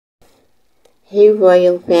Hey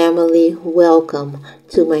Royal Family, welcome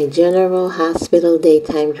to my General Hospital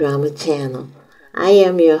Daytime Drama channel. I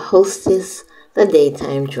am your hostess, the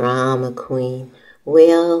Daytime Drama Queen.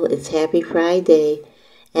 Well, it's Happy Friday,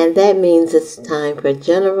 and that means it's time for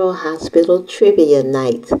General Hospital Trivia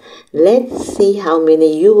Night. Let's see how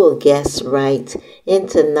many you will guess right in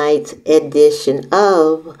tonight's edition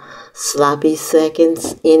of Sloppy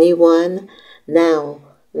Seconds. Anyone? Now,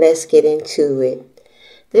 let's get into it.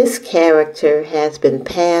 This character has been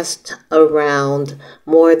passed around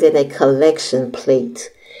more than a collection plate.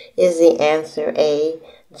 Is the answer A,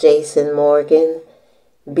 Jason Morgan,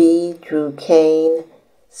 B, Drew Kane,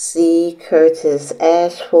 C, Curtis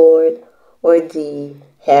Ashford, or D,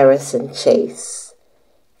 Harrison Chase?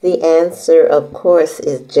 The answer, of course,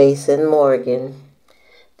 is Jason Morgan.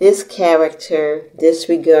 This character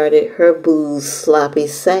disregarded her boo's sloppy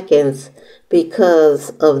seconds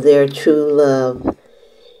because of their true love.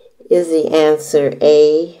 Is the answer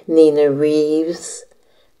A, Nina Reeves,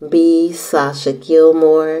 B, Sasha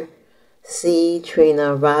Gilmore, C,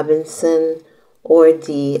 Trina Robinson, or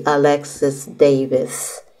D, Alexis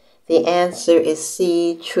Davis? The answer is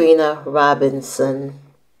C, Trina Robinson.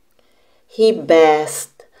 He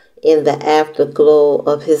basked in the afterglow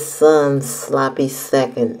of his son's sloppy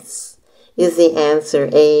seconds. Is the answer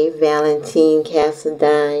A, Valentine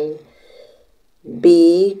Cassadine,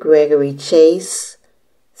 B, Gregory Chase,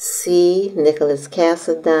 C, Nicholas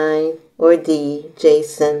Cassadine, or D,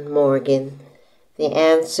 Jason Morgan? The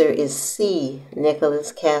answer is C,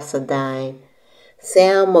 Nicholas Cassadine.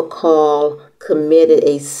 Sam McCall committed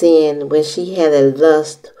a sin when she had a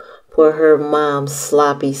lust for her mom's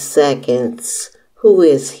sloppy seconds. Who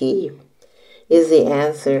is he? Is the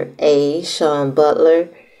answer A, Sean Butler,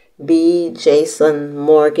 B, Jason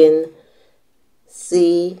Morgan,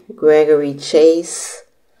 C, Gregory Chase,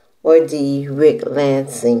 or D, Rick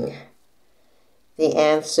Lansing? The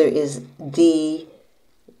answer is D,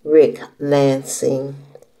 Rick Lansing.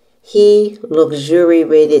 He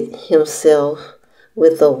luxuriated himself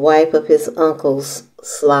with the wife of his uncle's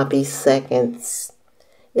sloppy seconds.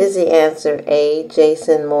 Is the answer A,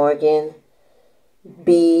 Jason Morgan,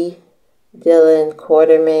 B, Dylan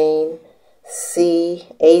Quartermain, C,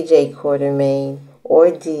 AJ Quartermain,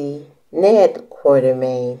 or D, Ned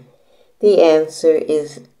Quartermain? The answer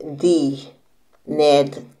is D,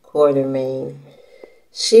 Ned Quartermain.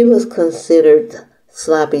 She was considered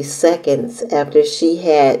sloppy seconds after she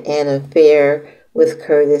had an affair with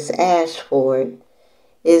Curtis Ashford.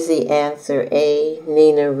 Is the answer A,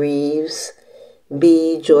 Nina Reeves,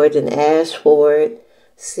 B, Jordan Ashford,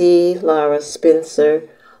 C, Laura Spencer,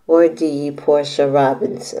 or D, Portia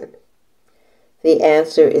Robinson? The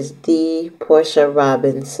answer is D, Portia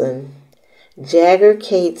Robinson. Jagger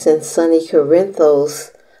Cates and Sonny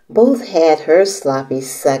Corinthos both had her sloppy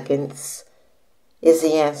seconds. Is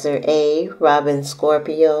the answer A, Robin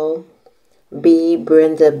Scorpio, B,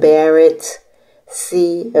 Brenda Barrett,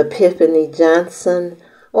 C, Epiphany Johnson,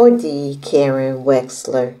 or D, Karen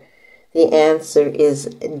Wexler? The answer is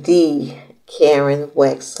D, Karen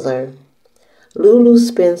Wexler. Lulu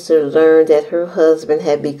Spencer learned that her husband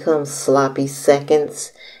had become sloppy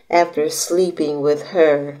seconds after sleeping with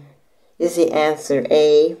her. Is the answer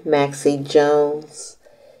A, Maxie Jones,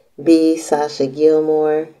 B, Sasha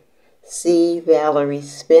Gilmore, C, Valerie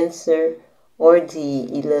Spencer, or D,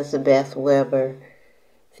 Elizabeth Weber?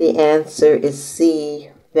 The answer is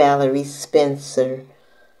C, Valerie Spencer.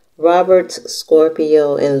 Robert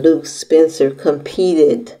Scorpio and Luke Spencer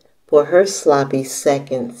competed for her sloppy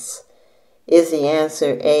seconds. Is the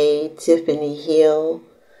answer A, Tiffany Hill,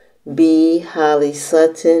 B, Holly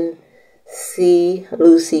Sutton, C,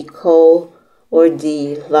 Lucy Cole, or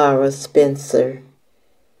D, Laura Spencer?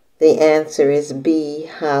 The answer is B,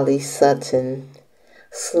 Holly Sutton.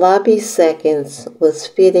 Sloppy seconds was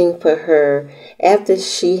fitting for her after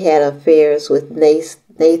she had affairs with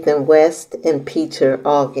Nathan West and Peter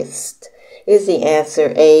August. Is the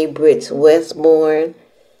answer A, Britt Westbourne,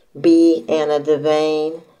 B, Anna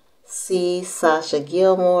Devane, C, Sasha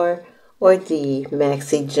Gilmore, or D,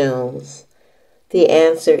 Maxie Jones? The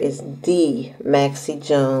answer is D, Maxie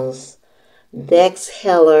Jones. Dex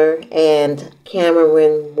Heller and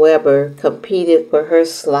Cameron Weber competed for her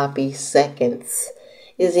sloppy seconds.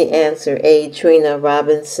 Is the answer A, Trina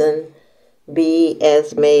Robinson, B,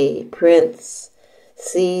 Esme Prince,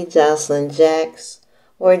 C, Jocelyn Jacks,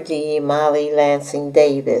 or D, Molly Lansing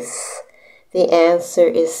Davis? The answer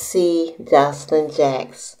is C, Jocelyn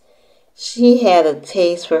Jacks. She had a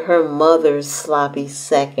taste for her mother's sloppy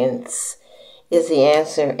seconds. Is the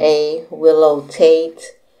answer A, Willow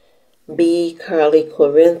Tate, B, Carly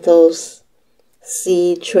Corinthos,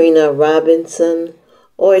 C, Trina Robinson,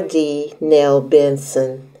 or D. Nell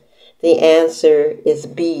Benson? The answer is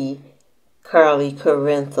B. Carly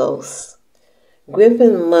Corinthos.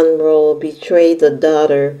 Griffin Monroe betrayed the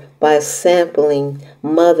daughter by sampling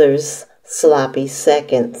mother's sloppy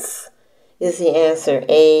seconds. Is the answer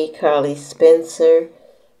A. Carly Spencer,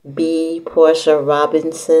 B. Portia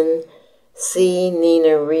Robinson, C.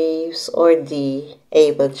 Nina Reeves, or D.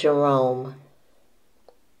 Ava Jerome?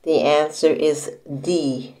 The answer is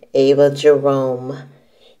D. Ava Jerome.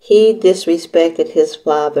 He disrespected his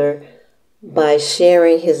father by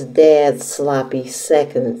sharing his dad's sloppy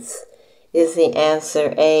seconds. Is the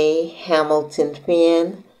answer A. Hamilton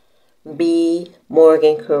Finn, B.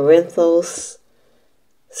 Morgan Corinthos,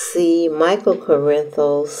 C. Michael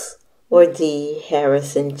Corinthos, or D.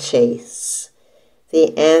 Harrison Chase?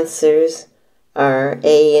 The answers are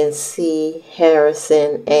A and C,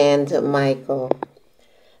 Harrison and Michael.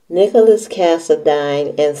 Nicholas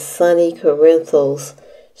Cassadine and Sonny Corinthos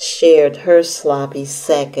shared her sloppy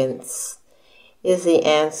seconds. Is the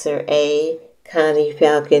answer A. Connie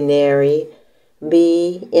Falconeri,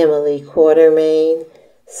 B. Emily Quartermain,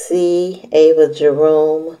 C. Ava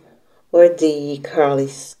Jerome, or D. Carly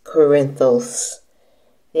Corinthos?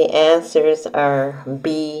 The answers are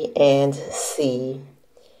B and C.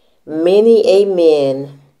 Many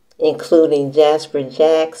men, including Jasper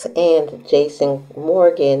Jacks and Jason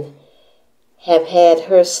Morgan, have had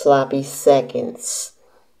her sloppy seconds.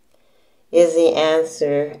 Is the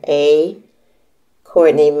answer A.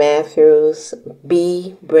 Courtney Matthews,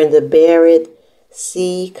 B. Brenda Barrett,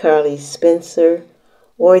 C. Carly Spencer,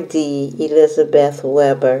 or D. Elizabeth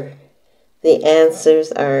Weber? The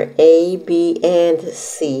answers are A, B, and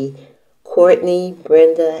C, Courtney,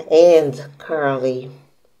 Brenda, and Carly.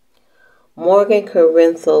 Morgan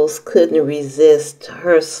Corinthos couldn't resist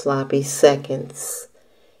her sloppy seconds.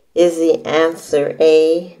 Is the answer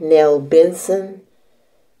A. Nell Benson,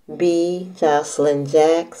 B. Jocelyn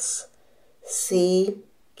Jacks, C.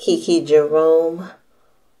 Kiki Jerome,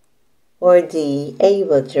 or D.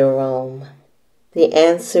 Ava Jerome? The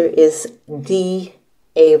answer is D.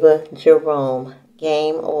 Ava Jerome.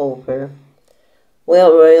 Game over.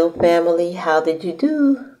 Well, Royal Family, how did you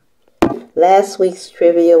do? Last week's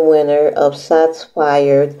trivia winner of Shots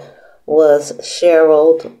Fired was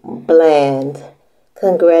Cheryl Bland.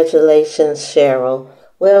 Congratulations, Cheryl.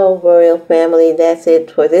 Well, Royal Family, that's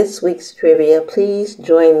it for this week's trivia. Please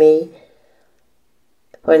join me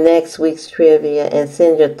for next week's trivia and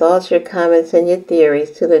send your thoughts, your comments, and your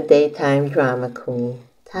theories to the Daytime Drama Queen.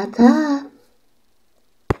 Ta-ta!